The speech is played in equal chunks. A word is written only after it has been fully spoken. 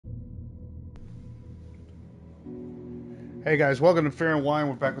Hey guys, welcome to Fair and Wine.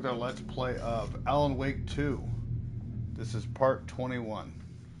 We're back with our Let's Play of Alan Wake 2. This is part 21.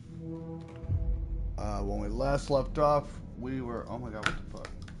 When we last left off, we were... Oh my god, what the fuck?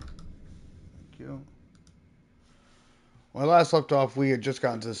 Thank you. When we last left off, we had just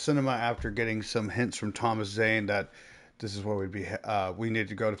gotten to the cinema after getting some hints from Thomas Zane that this is where we needed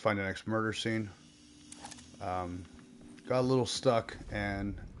to go to find the next murder scene. Got a little stuck,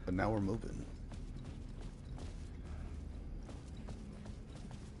 but now we're moving.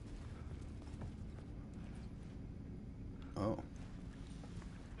 Oh.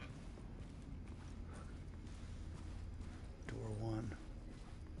 Door one.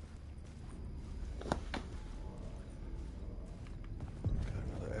 Got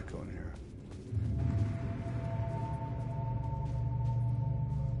another echo in here.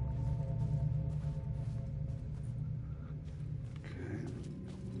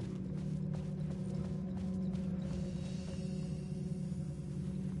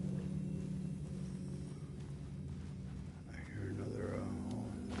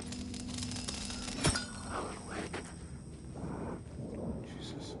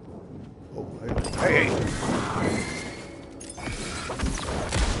 Hey!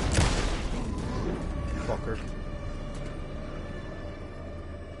 Fucker.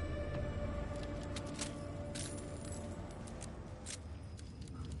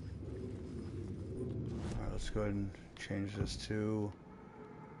 Alright, let's go ahead and change this to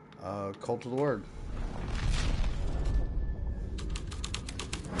Cult of the Word.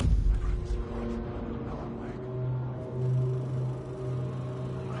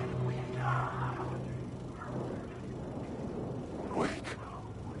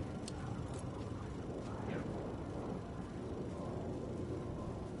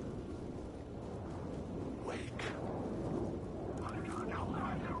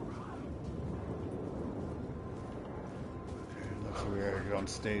 We gotta get on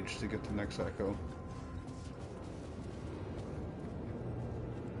stage to get the next echo.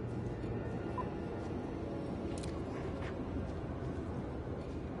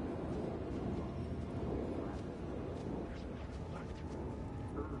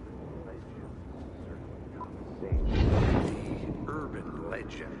 The urban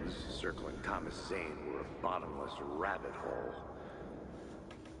legends circling Thomas Zane were a bottomless rabbit hole.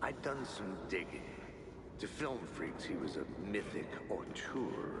 I'd done some digging. To film freaks, he was a mythic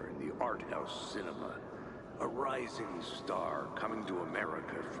auteur in the art house cinema. A rising star coming to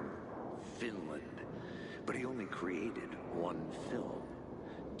America from Finland. But he only created one film,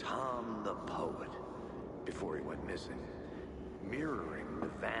 Tom the Poet, before he went missing. Mirroring the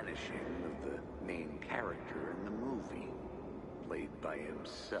vanishing of the main character in the movie, played by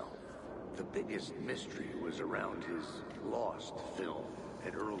himself. The biggest mystery was around his lost film,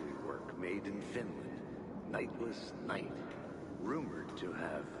 an early work made in Finland. Nightless Night, rumored to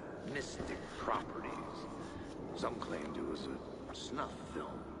have mystic properties. Some claimed it was a snuff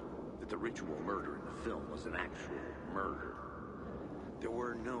film, that the ritual murder in the film was an actual murder. There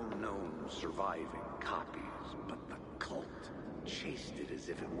were no known surviving copies, but the cult chased it as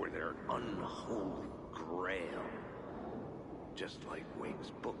if it were their unholy grail, just like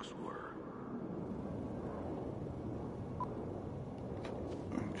Wake's books were.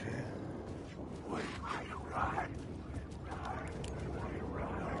 Okay. Wake.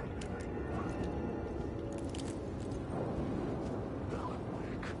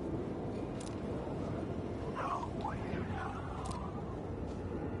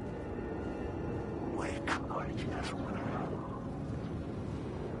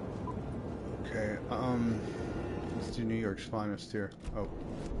 Okay, let's do New York's finest here. Oh.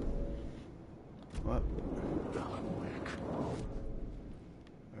 What?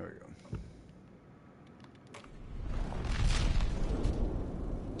 There we go.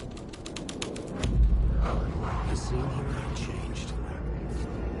 The scene here had changed.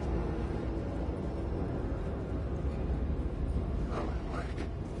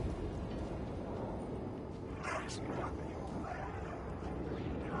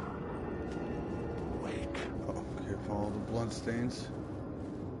 Oh, careful all the blood stains.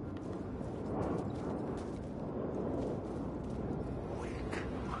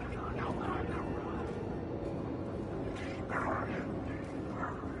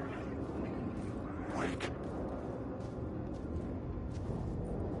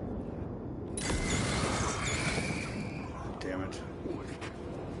 Damn it.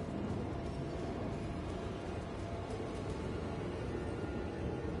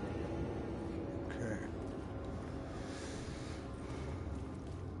 Okay.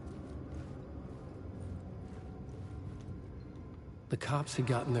 The cops had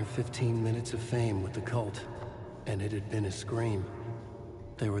gotten their 15 minutes of fame with the cult. And it had been a scream.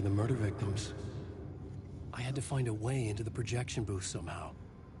 They were the murder victims. I had to find a way into the projection booth somehow.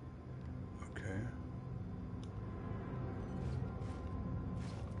 Okay.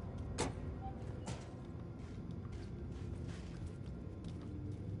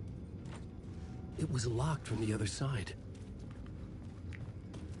 It was locked from the other side.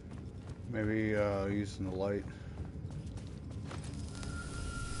 Maybe using the light.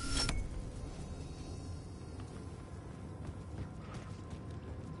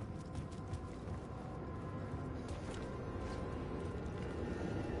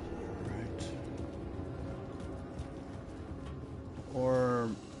 Right. Or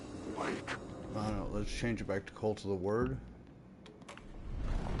I don't know. Let's change it back to Cult of the Word.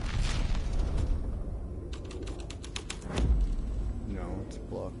 No, it's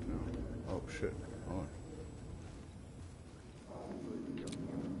blocked now. Oh shit. Hold on.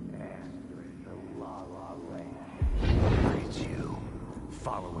 It's you,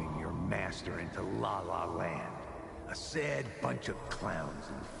 following your master into La La Land. A sad bunch of clowns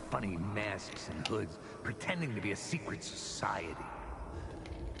in funny masks and hoods, pretending to be a secret society.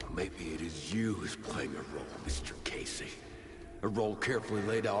 Maybe it is you who's playing a role, Mr. Casey. A role carefully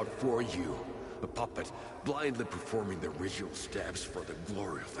laid out for you. A puppet, blindly performing the ritual steps for the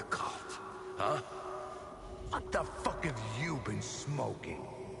glory of the cult. Huh? What the fuck have you been smoking?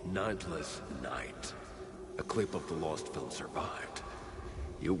 Nightless Night. A clip of the lost film survived.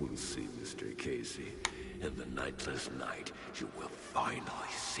 You will see, Mr. Casey. In the Nightless Night, you will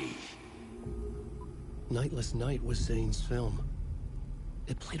finally see. Nightless Night was Zane's film.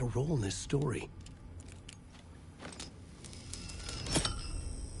 It played a role in this story.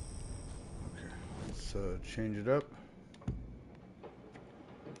 Okay. Let's change it up.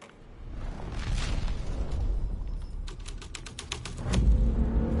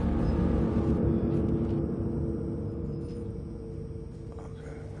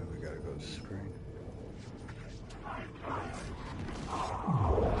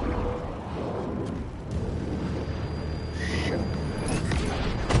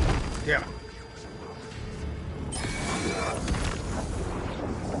 Damn it.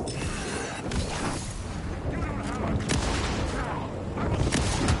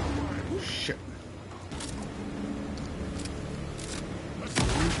 Shit. The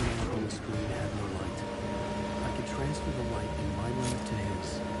lamp on the screen had no light. I could transfer the light in my lamp to his.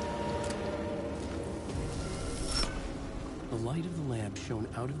 The light of the lamp shone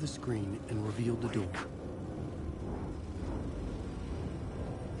out of the screen and revealed the door.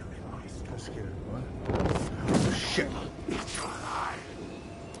 Scared. What? Oh, shit.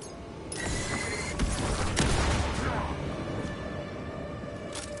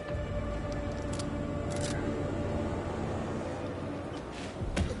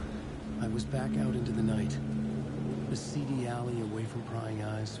 I was back out into the night. The seedy alley away from prying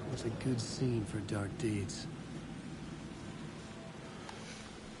eyes was a good scene for dark deeds.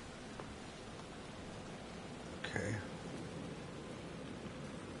 Okay.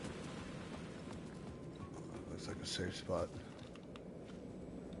 Looks like a safe spot.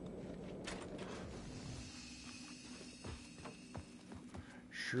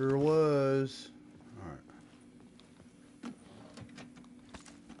 Sure was. All right.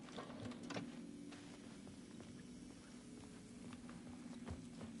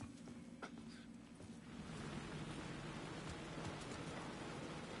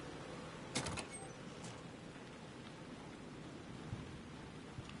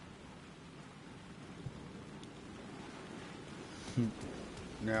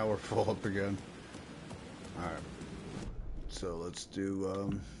 Now we're full up again. Alright. So let's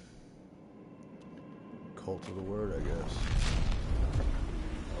do Cult of the Word, I guess.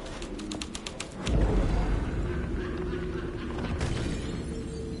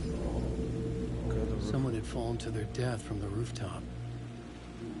 Someone had fallen to their death from the rooftop.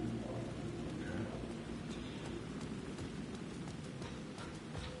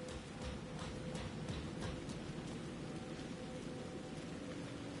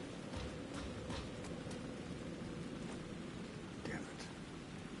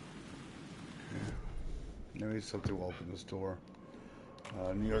 Maybe something will open this door.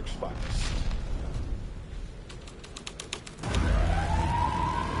 New York's finest.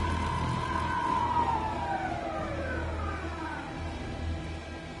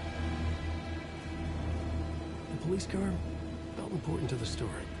 The police car felt important to the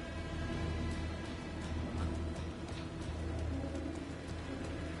story.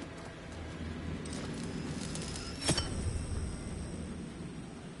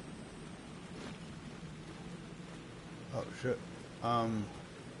 Oh shit.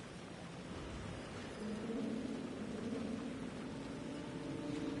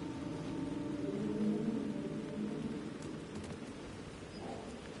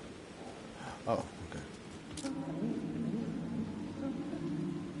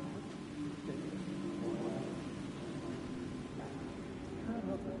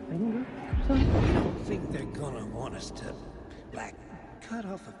 want us to, like, cut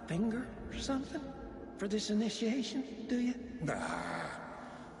off a finger or something for this initiation, do you? Nah,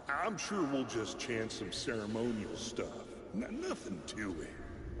 I'm sure we'll just chant some ceremonial stuff. Nothing to it.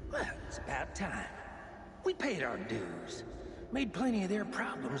 Well, it's about time. We paid our dues, made plenty of their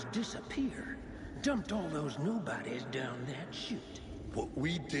problems disappear, dumped all those nobodies down that chute. What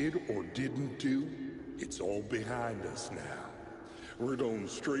we did or didn't do, it's all behind us now. We're going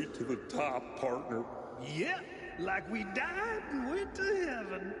straight to the top, partner. Yep, like we died and went to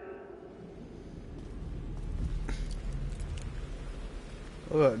heaven.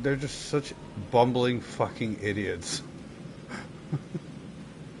 Look, they're just such bumbling fucking idiots.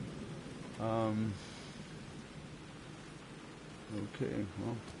 Okay,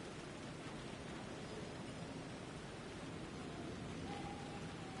 well.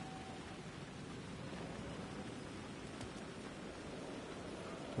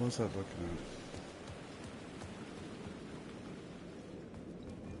 What was that looking at?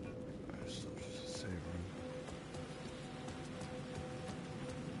 There's just a save room.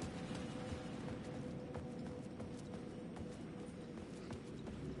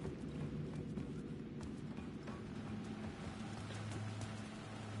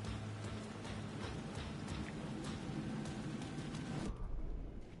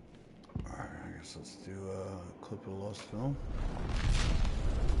 Alright, I guess let's do a clip of lost film.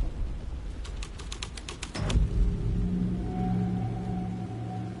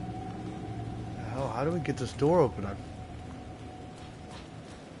 How do we get this door open? Now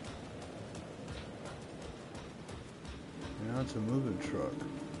it's a moving truck.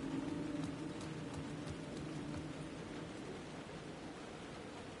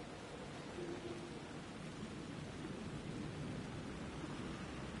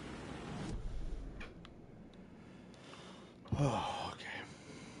 Oh, okay.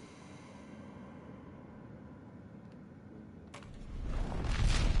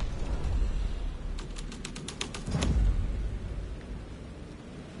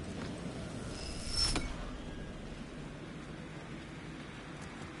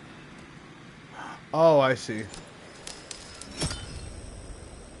 Oh, I see.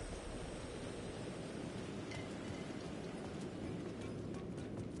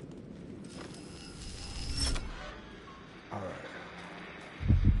 All right.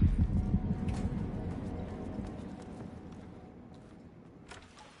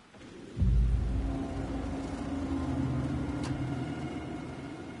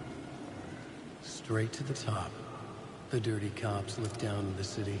 Straight to the top. The dirty cops looked down on the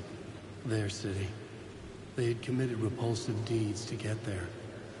city. Their city. They had committed repulsive deeds to get there.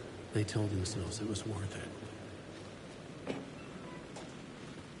 They told themselves it was worth it.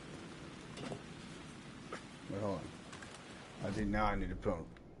 Wait, hold on. I think now I need to put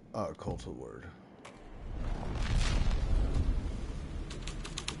a cultural word.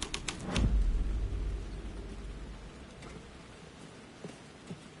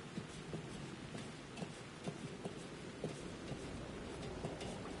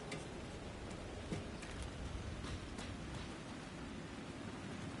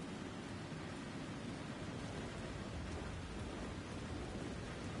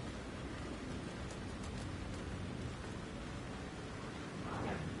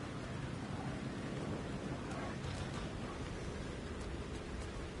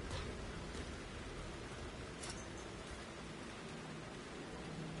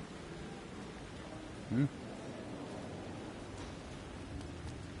 Hmm?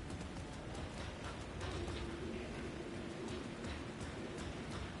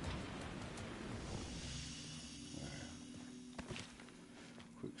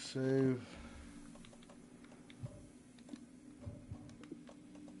 Quick save.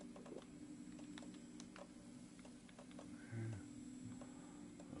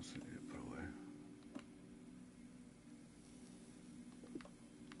 What else do I need to put away?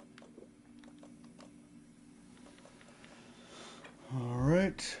 All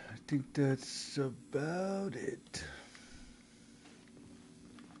right, I think that's about it.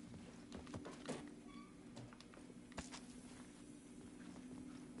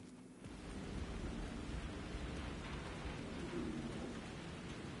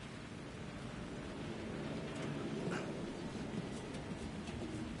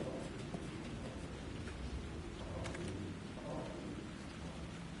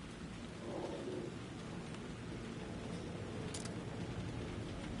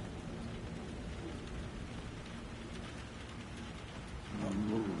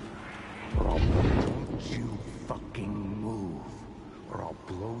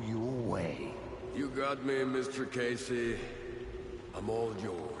 You got me, Mr. Casey. I'm all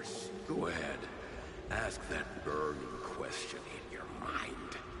yours. Go ahead. Ask that burning question in your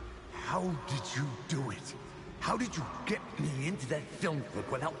mind. How did you do it? How did you get me into that film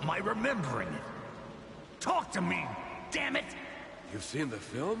clip without my remembering it? Talk to me, damn it! You've seen the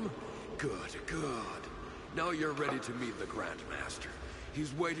film? Good, good. Now you're ready to meet the Grandmaster.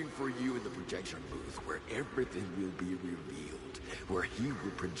 He's waiting for you in the projection booth where everything will be revealed, where he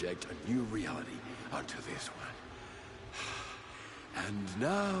will project a new reality onto this one. And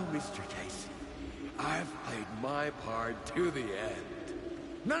now, Mr. Casey, I've played my part to the end.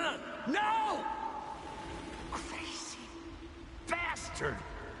 No! Crazy bastard!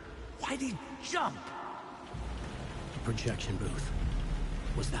 Why'd he jump? The projection booth.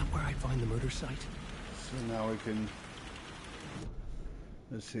 Was that where I'd find the murder site? So now we can...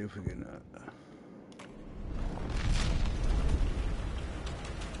 Let's see if we can...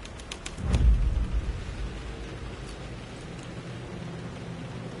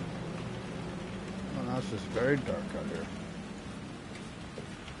 Oh, now it's just very dark out here.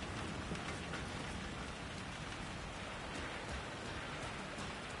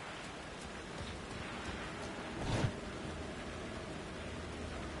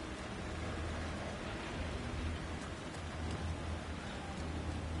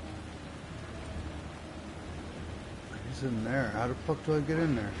 He's in there. How the fuck do I get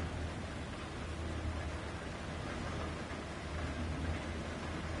in there?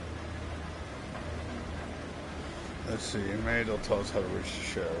 Let's see, maybe they'll tell us how to reach the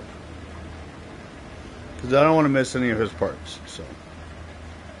sheriff. Because I don't want to miss any of his parts, so.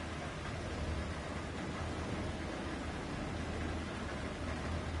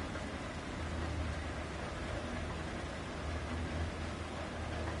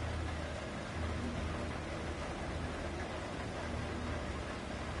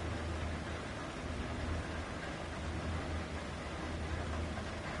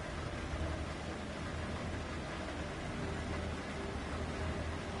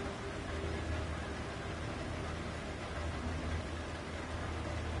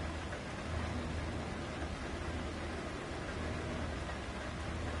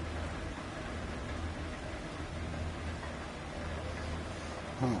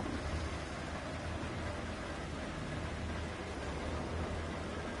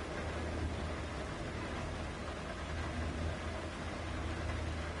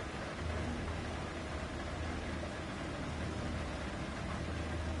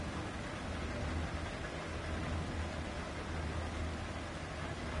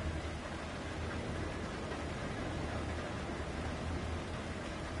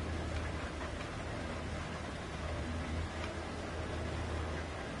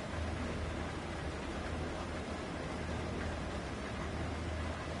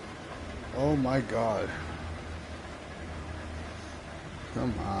 Oh my god.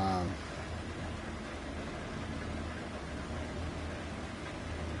 Come on.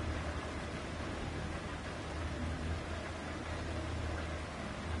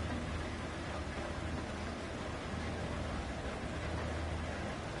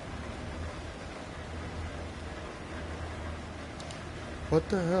 What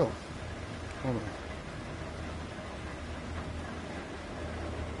the hell? Hold on.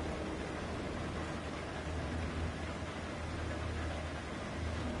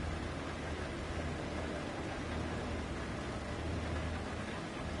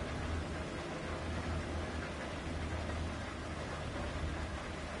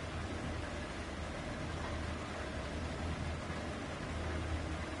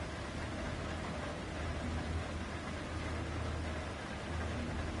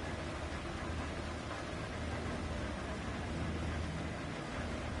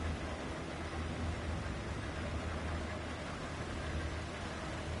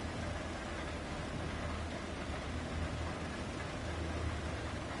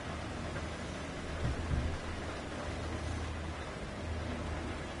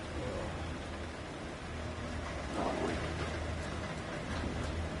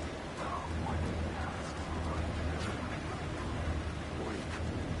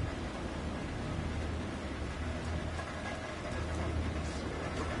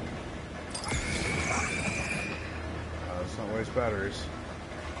 Waste batteries.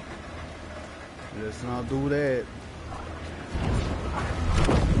 Let's not do that.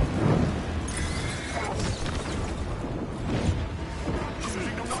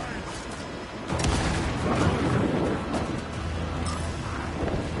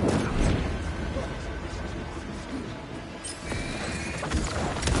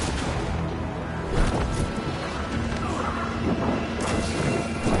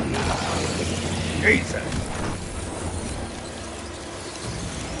 Jesus.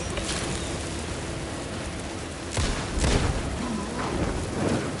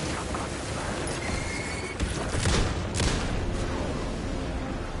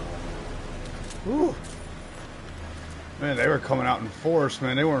 Whew. Man, they were coming out in force,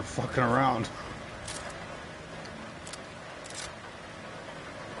 man. They weren't fucking around.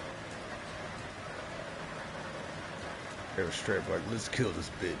 They were straight like, let's kill this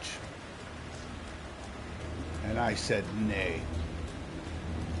bitch. And I said nay.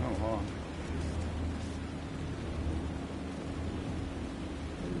 Oh, hold on.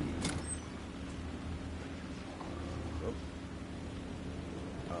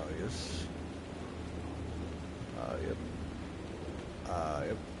 Oh, yes. Yep.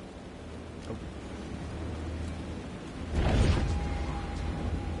 Yep. Oh.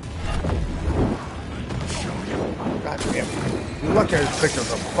 God damn. You're lucky I just picked up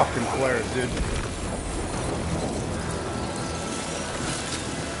the fucking flares, dude.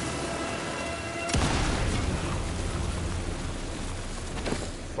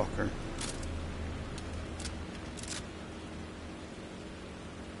 Fucker.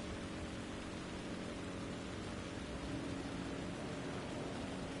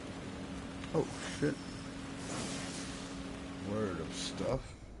 Oh, shit. Word of stuff.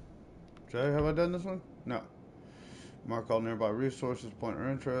 Have I done this one? No. Mark all nearby resources, point our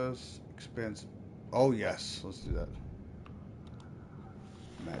interest, expansive. Oh, yes. Let's do that.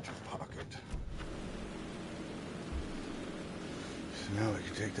 Magic pocket. So now we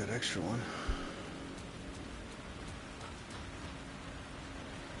can take that extra one.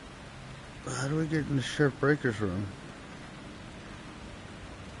 How do we get in the Sheriff Breaker's room?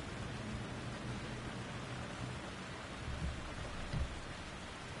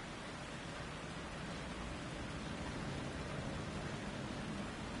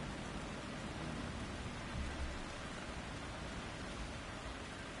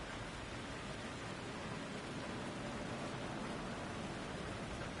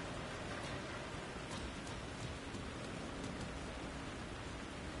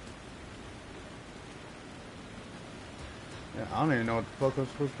 Yeah, I don't even know what the fuck I'm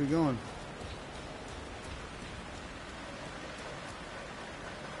supposed to be going.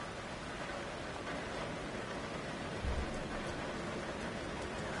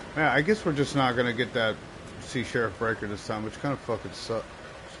 Yeah, I guess we're just not gonna get that see Sheriff Breaker this time, which kind of fucking sucks.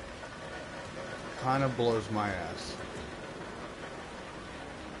 Kind of blows my ass.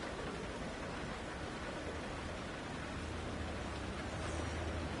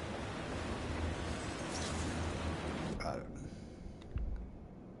 Got it.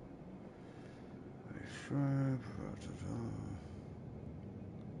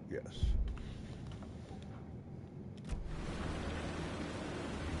 Yes.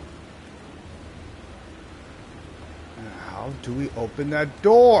 How do we open that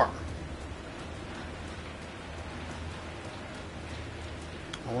door?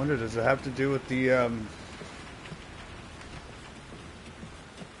 I wonder, does it have to do with the, I wonder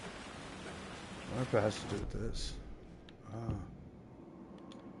if it has to do with this.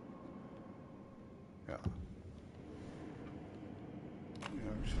 Yeah.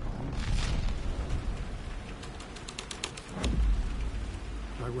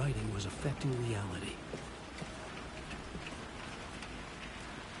 My writing was affecting reality.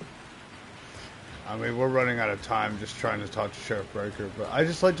 I mean, we're running out of time just trying to talk to Sheriff Breaker, but I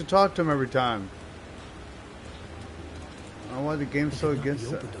just like to talk to him every time. I don't know why the game's so against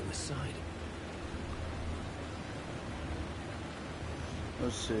that. On this side.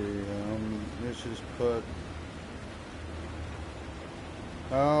 Let's see, let's just put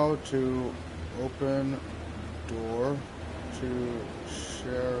how to open door to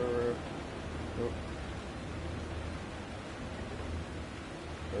Sheriff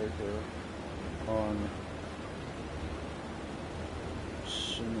Breaker on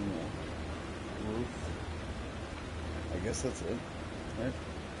cinema roof. I guess that's it, right?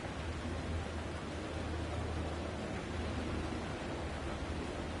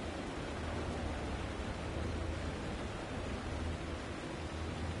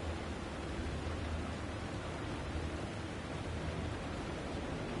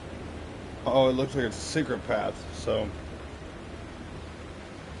 Oh, it looks like it's a secret path, so.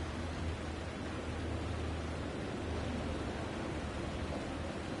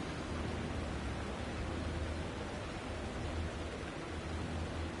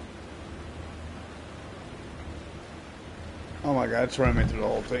 Oh my god, it's running me through the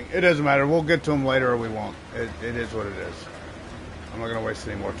whole thing. It doesn't matter. We'll get to him later or we won't. It is what it is. I'm not going to waste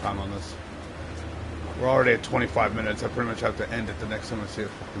any more time on this. We're already at 25 minutes. I pretty much have to end it the next time I see a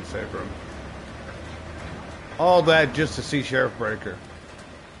fucking save room. All that just to see Sheriff Breaker.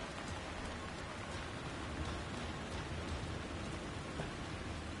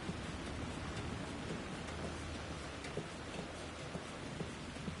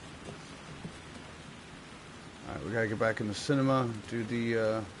 Alright, we gotta get back in the cinema, do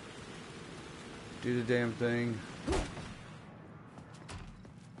the damn thing.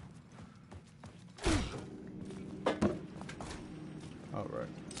 Alright.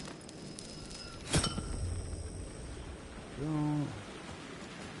 Go.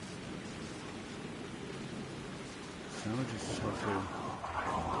 Sandwiches is hard too.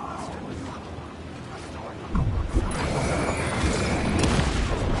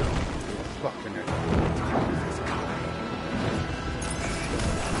 Fucking it.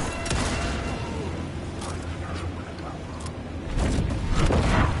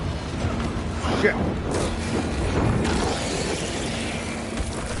 Shit.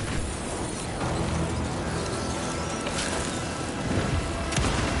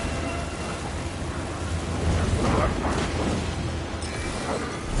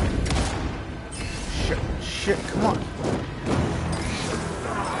 Shit, come on.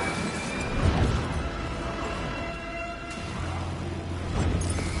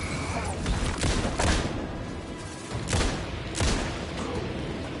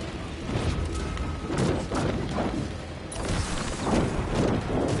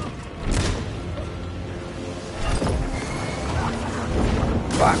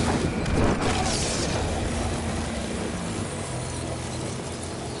 Fuck.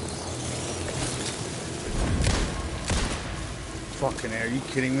 Fucking air, are you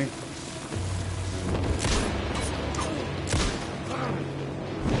kidding me?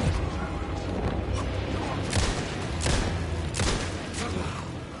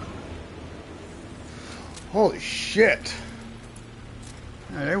 Holy shit.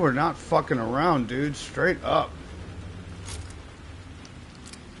 Man, they were not fucking around, dude. Straight up.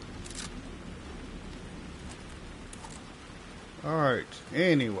 Alright,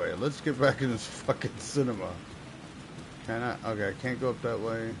 anyway, let's get back in this fucking cinema. Can I? Okay, I can't go up that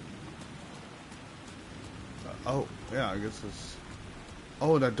way. Oh, yeah, I guess it's...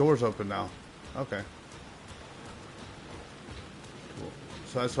 Oh, that door's open now. Okay. Cool.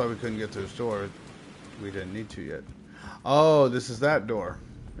 So that's why we couldn't get to this door. We didn't need to yet. Oh, this is that door.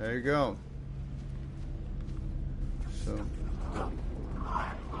 There you go. So...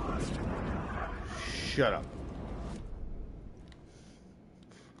 Shut up.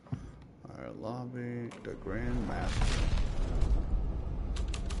 Alright, lobby, the Grand Master.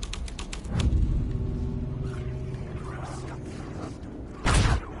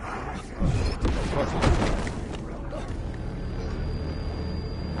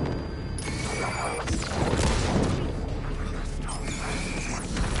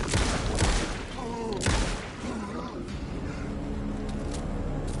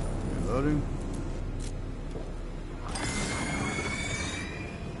 Reloading.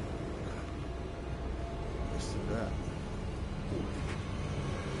 Let's do that.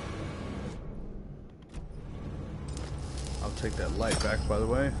 I'll take that light back, by the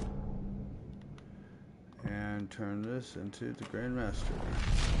way. And turn this into the Grand Master.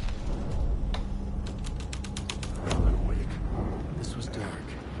 This was dark,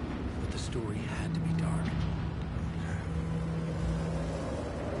 but the story had to be dark.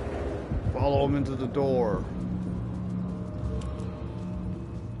 Follow him into the door.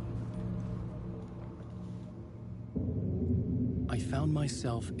 I found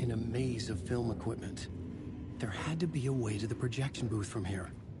myself in a maze of film equipment. There had to be a way to the projection booth from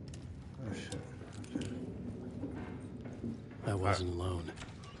here. Oh shit. Okay. I wasn't alone.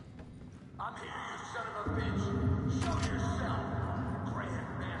 I'm here, you son of a bitch. Show yourself.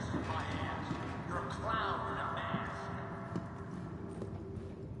 Gray-headed mask in my hands. You're a clown in a mask.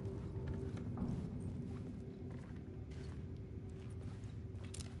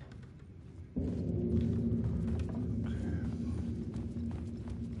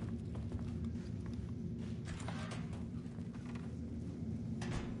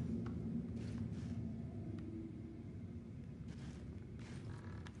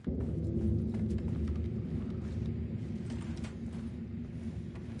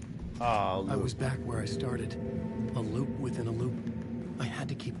 Ah, I was back where I started. A loop within a loop. I had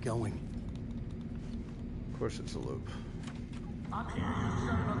to keep going. of course it's a loop. I'm here, you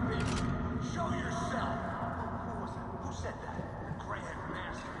son of a bitch. Show yourself. Who was it? Who said that? The gray-headed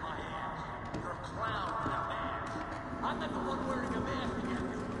mask in my hands. You're a clown in a mask. I'm not the one wearing a mask here,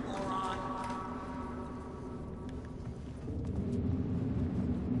 you moron.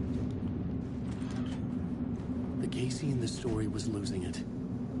 The Casey in the story was losing it.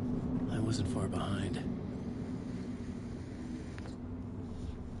 I wasn't far behind.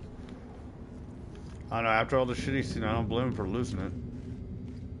 I don't know, after all the shit he's seen, I don't blame him for losing it.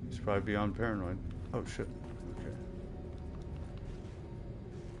 He's probably beyond paranoid. Oh shit. Okay.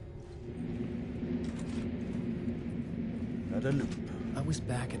 Out of loop. I was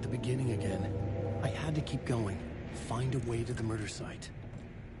back at the beginning again. I had to keep going. Find a way to the murder site.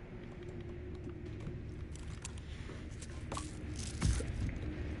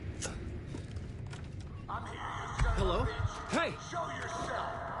 I'm here, you son Hello? of a bitch. Hey! Show yourself.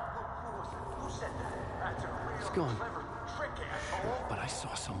 Who was it? Who said that? That's a real It's gone. clever trick, asshole. But I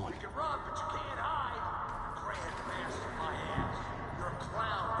saw someone. You can run, but you can't hide. Gray-head mask in my hands. You're a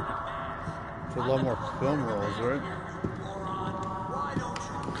clown in a mask. It's a lot more film rolls, right? Moron. Why don't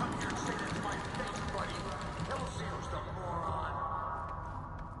you come here and say that to my face, buddy? Then we'll see who's the moron.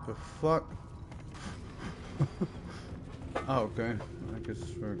 The fuck? Oh, okay. I guess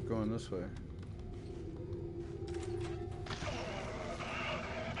we're going this way.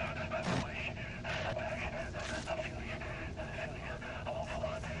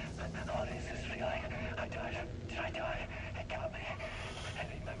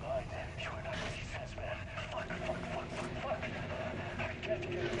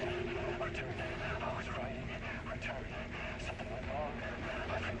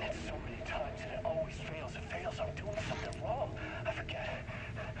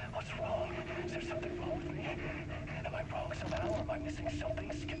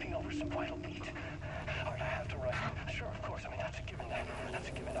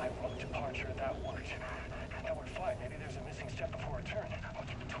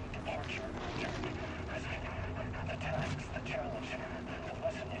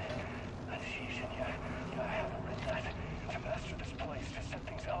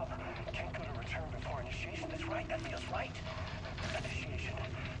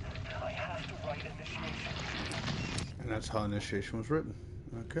 And that's how initiation was written.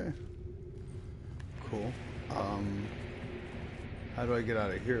 Okay. Cool. How do I get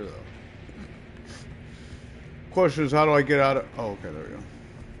out of here, though? Question is, how do I get out of... Oh, okay, there we go.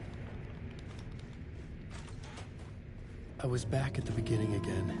 I was back at the beginning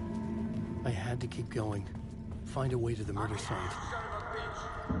again. I had to keep going. Find a way to the murder site. Son of a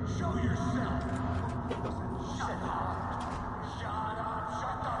bitch. Show yourself. Shut up. Shut up.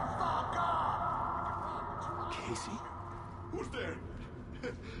 Shut the fuck up. Casey? Who's there?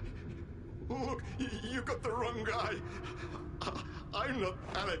 Look, you got the wrong guy. I'm not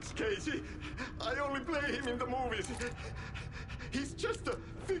Alex Casey. I only play him in the movies. He's just a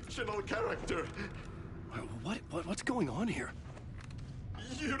fictional character. What's going on here?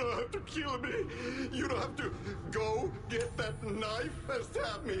 You don't have to kill me. You don't have to go get that knife and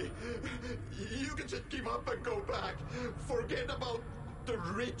stab me. You can just give up and go back. Forget about the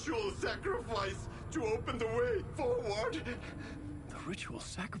ritual sacrifice to open the way forward. The ritual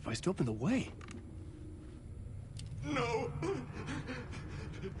sacrifice to open the way. No.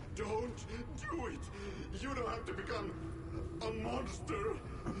 Don't do it. You don't have to become a monster.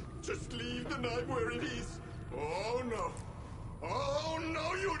 Just leave the knife where it is. Oh, no. Oh,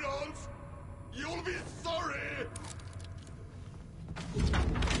 no, you don't. You'll be sorry.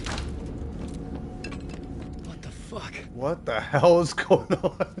 What the fuck? What the hell is going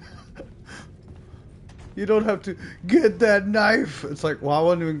on? You don't have to get that knife. It's like, well, I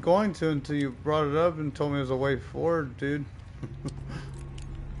wasn't even going to until you brought it up and told me there's a way forward, dude.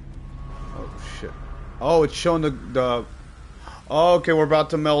 Oh, shit. Oh, it's showing the... Oh, okay, we're about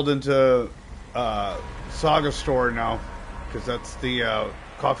to meld into Saga Store now. Because that's the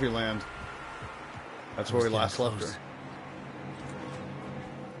Coffee Land. That's where we last left her.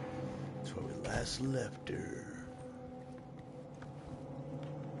 That's where we last left her.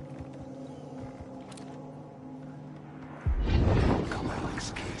 Come,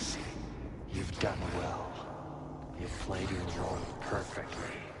 Alex Casey. You've done well. You've played your role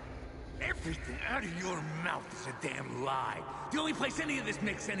perfectly. Everything out of your mouth is a damn lie. The only place any of this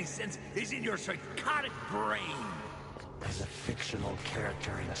makes any sense is in your psychotic brain. As a fictional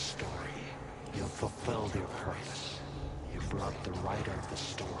character in a story, you've fulfilled your purpose. You brought the writer of the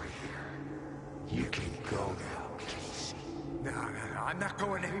story here. You can go now, Casey. No, I'm not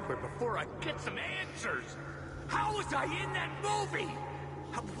going anywhere before I get some answers. How was I in that movie?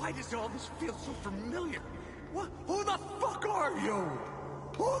 Why does all this feel so familiar? What? Who the fuck are you?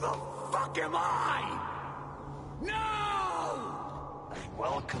 Who the fuck am I? No! And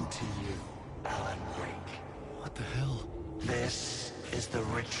welcome to you, Alan Wake. What the hell? This is the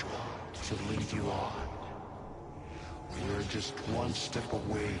ritual to lead you on. We're just one step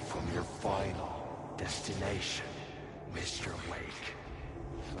away from your final destination, Mr. Wake.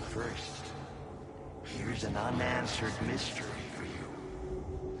 But first, here's an unanswered mystery for you.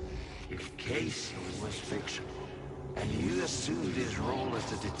 If Casey was fictional, and you assumed his role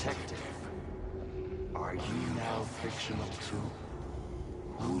as a detective, are you now fictional too?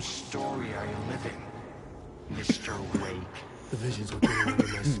 Whose story are you living, Mr. Wake? The visions were getting under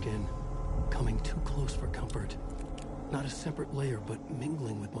my skin, coming too close for comfort. Not a separate layer, but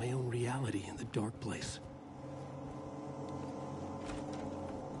mingling with my own reality in the dark place.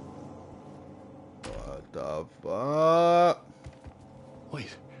 What the fuck?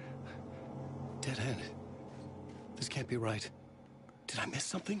 Wait. Dead end. This can't be right. Did I miss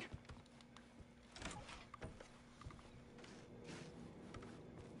something?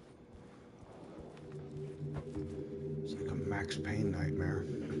 It's like a Max Payne nightmare.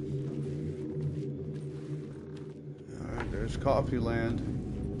 Alright, there's Coffee Land.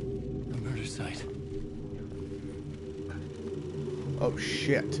 A murder site. Oh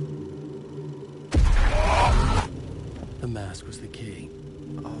shit. The mask was the key.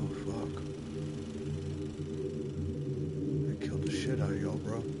 Oh fuck. They killed the shit out of y'all,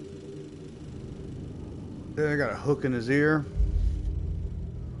 bro. Then I got a hook in his ear.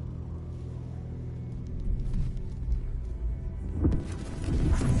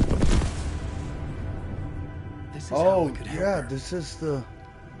 This is how Oh I could help yeah, her. this is the.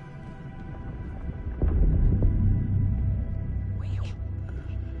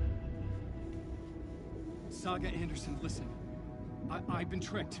 Saga Anderson, listen. I've been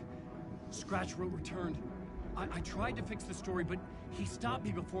tricked. Scratch wrote returned. I tried to fix the story, but he stopped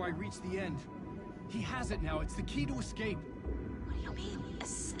me before I reached the end. He has it now. It's the key to escape. What do you mean,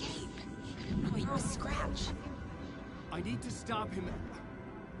 escape? I mean, Scratch. I need to stop him.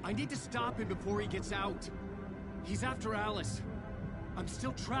 I need to stop him before he gets out. He's after Alice. I'm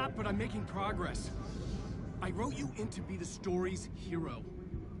still trapped, but I'm making progress. I wrote you in to be the story's hero.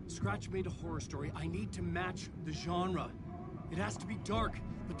 Scratch made a horror story. I need to match the genre. It has to be dark,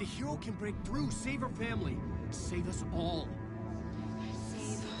 but the hero can break through, save her family, save us all.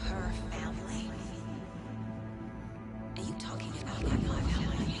 Save her family? Are you talking about my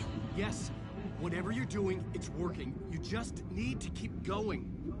family? Yes, whatever you're doing, it's working. You just need to keep going.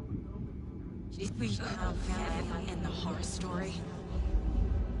 She's become family in the horror story.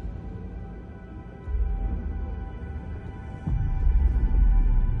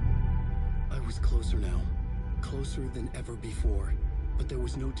 I was closer now. Closer than ever before. But there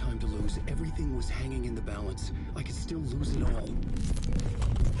was no time to lose. Everything was hanging in the balance. I could still lose it all.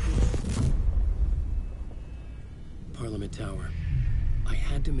 Parliament Tower. I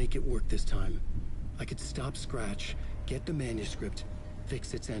had to make it work this time. I could stop Scratch, get the manuscript,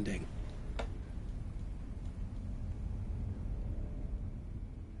 fix its ending.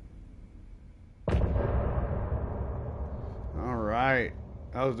 Alright.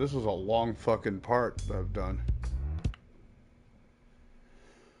 This was a long fucking part that I've done.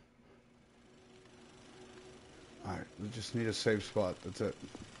 Alright, we just need a safe spot. That's it.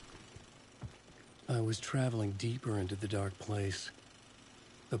 I was traveling deeper into the dark place.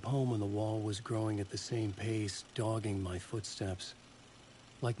 The poem on the wall was growing at the same pace, dogging my footsteps.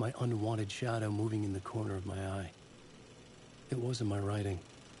 Like my unwanted shadow moving in the corner of my eye. It wasn't my writing.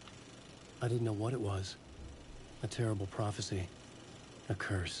 I didn't know what it was. A terrible prophecy. A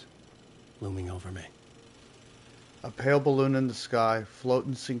curse. Looming over me. A pale balloon in the sky, float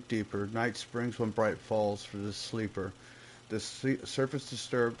and sink deeper. Night springs when bright falls for the sleeper. The surface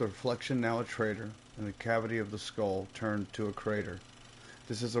disturbed, the reflection now a traitor, and the cavity of the skull turned to a crater.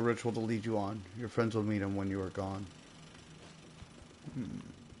 This is a ritual to lead you on. Your friends will meet him when you are gone.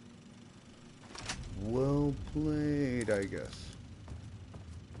 Well played, I guess.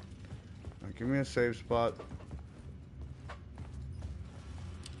 Now give me a save spot.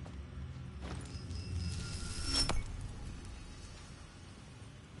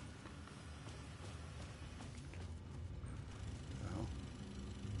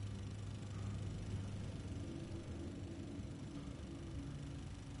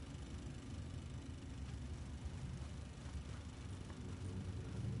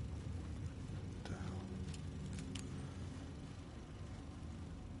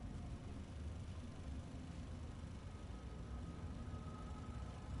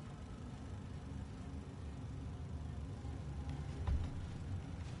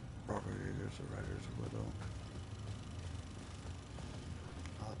 The writer's widow.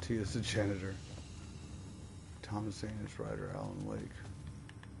 T is the janitor. Thomas Zane is writer. Alan Lake.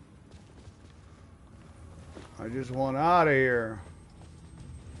 I just want out of here.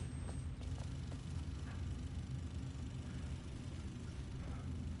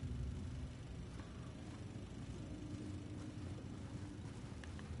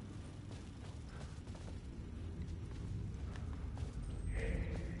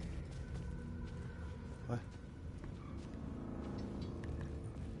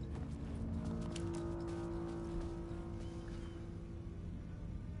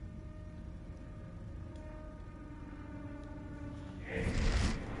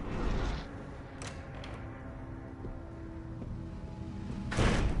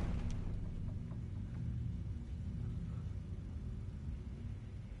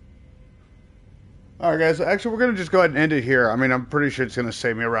 All right, guys. Actually, we're going to just go ahead and end it here. I mean, I'm pretty sure it's going to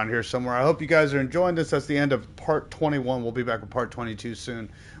save me around here somewhere. I hope you guys are enjoying this. That's the end of part 21. We'll be back with part 22 soon.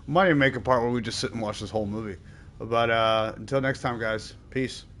 We might even make a part where we just sit and watch this whole movie. But until next time, guys.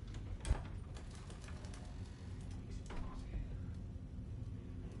 Peace.